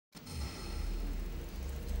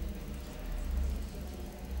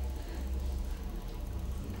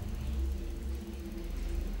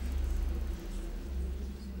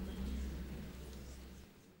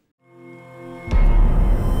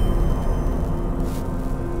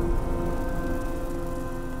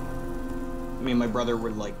Me and my brother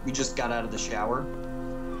were like, we just got out of the shower,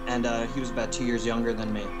 and he was about 2 years younger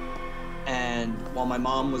than me. And while my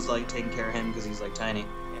mom was like taking care of him because he's like tiny,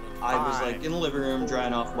 I was like in the living room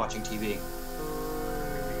drying off watching TV.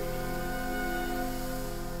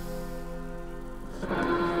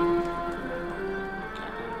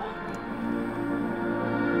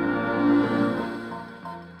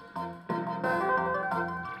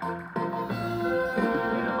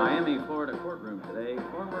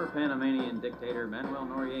 Panamanian dictator Manuel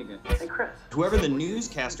Noriega. Hey, Chris. Whoever the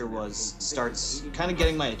newscaster was starts kind of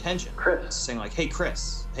getting my attention. Chris. Saying like, hey,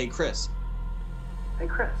 Chris. Hey, Chris. Hey,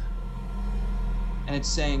 Chris. And it's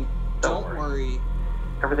saying, don't worry.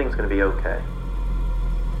 Everything's going to be okay.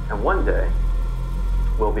 And one day,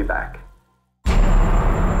 we'll be back.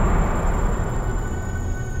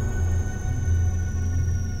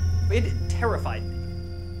 It terrified me.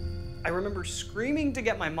 I remember screaming to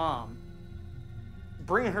get my mom,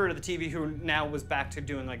 bringing her to the TV, who now was back to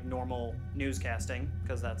doing like normal newscasting,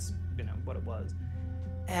 because that's, you know, what it was.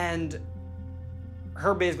 And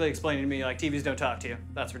her basically explaining to me, like, TVs don't talk to you.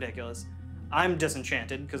 That's ridiculous. I'm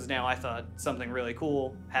disenchanted, because now I thought something really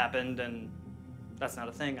cool happened, and that's not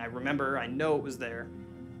a thing. I remember, I know it was there.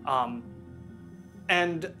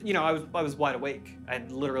 And, you know, I was wide awake. I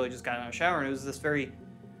had literally just gotten out of the shower, and it was this very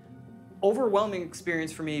overwhelming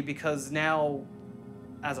experience for me, because now,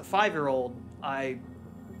 as a 5-year-old, I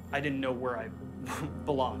didn't know where I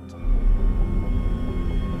belonged.